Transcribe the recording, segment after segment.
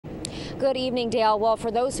Good evening, Dale. Well,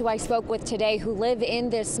 for those who I spoke with today who live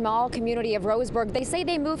in this small community of Roseburg, they say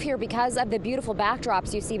they move here because of the beautiful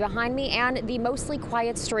backdrops you see behind me and the mostly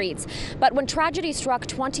quiet streets. But when tragedy struck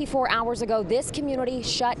 24 hours ago, this community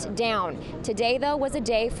shut down. Today, though, was a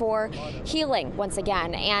day for healing once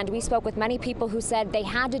again. And we spoke with many people who said they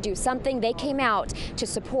had to do something. They came out to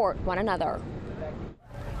support one another.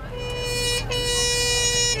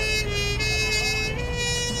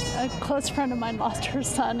 A close friend of mine lost her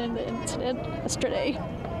son in the incident yesterday,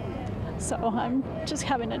 so I'm just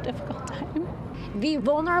having a difficult time. The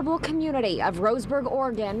vulnerable community of Roseburg,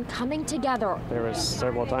 Oregon, coming together. There was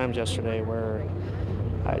several times yesterday where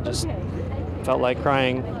I just felt like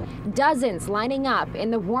crying. Dozens lining up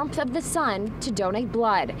in the warmth of the sun to donate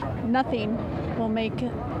blood. Nothing will make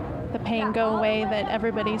the pain go away that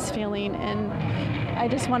everybody's feeling, and I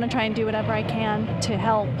just want to try and do whatever I can to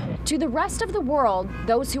help. To the rest of the world,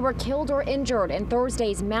 those who were killed or injured in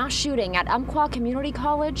Thursday's mass shooting at Umpqua Community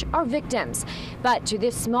College are victims. But to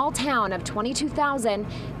this small town of 22,000,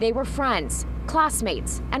 they were friends,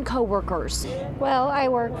 classmates, and co-workers. Well, I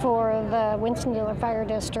work for the Winston-Diller Fire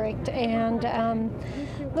District, and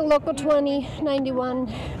the local 2091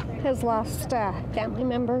 has lost family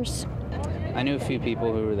members. I knew a few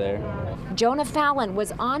people who were there. Jonah Fallon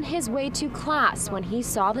was on his way to class when he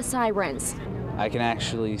saw the sirens. I can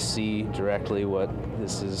actually see directly what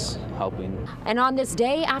this is helping. And on this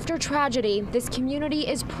day after tragedy, this community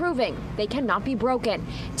is proving they cannot be broken,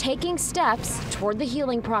 taking steps toward the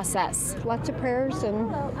healing process. Lots of prayers and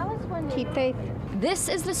keep faith. This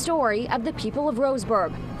is the story of the people of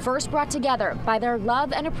Roseburg, first brought together by their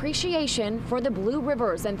love and appreciation for the blue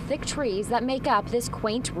rivers and thick trees that make up this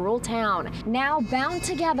quaint rural town. Now bound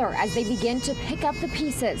together as they begin to pick up the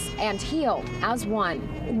pieces and heal as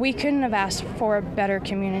one. We couldn't have asked for a better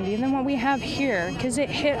community than what we have here, because it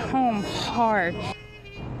hit home hard.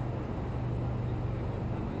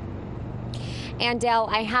 And Dale,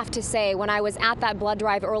 I have to say, when I was at that blood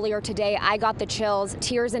drive earlier today, I got the chills,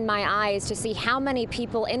 tears in my eyes to see how many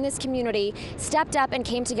people in this community stepped up and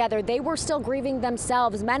came together. They were still grieving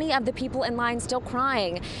themselves, many of the people in line still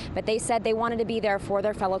crying, but they said they wanted to be there for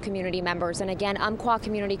their fellow community members. And again, Umpqua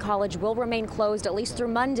Community College will remain closed at least through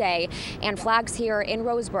Monday, and flags here in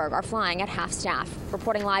Roseburg are flying at half-staff.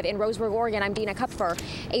 Reporting live in Roseburg, Oregon, I'm Dina Kupfer,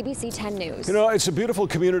 ABC 10 News. You know, it's a beautiful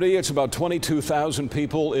community. It's about 22,000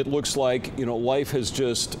 people. It looks like, you know, life has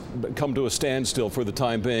just come to a standstill for the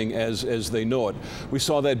time being as they know it. We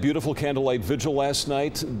saw that beautiful candlelight vigil last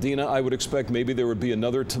night. Dina, I would expect maybe there would be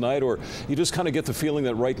another tonight, or you just kind of get the feeling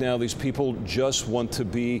that right now these people just want to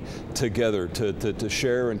be together, to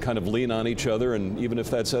share and kind of lean on each other, and even if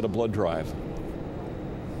that's at a blood drive.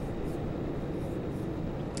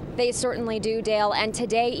 They certainly do, Dale. And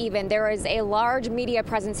today even, there is a large media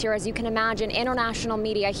presence here, as you can imagine, international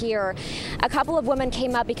media here. A couple of women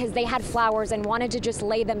came up because they had flowers and wanted to just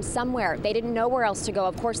lay them somewhere. They didn't know where else to go.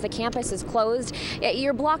 Of course, the campus is closed.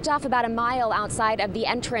 You're blocked off about a mile outside of the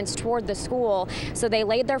entrance toward the school. So they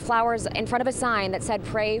laid their flowers in front of a sign that said,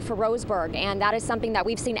 "Pray for Roseburg." And that is something that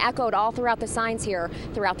we've seen echoed all throughout the signs here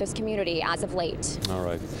throughout this community as of late. All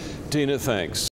right. Dina, thanks.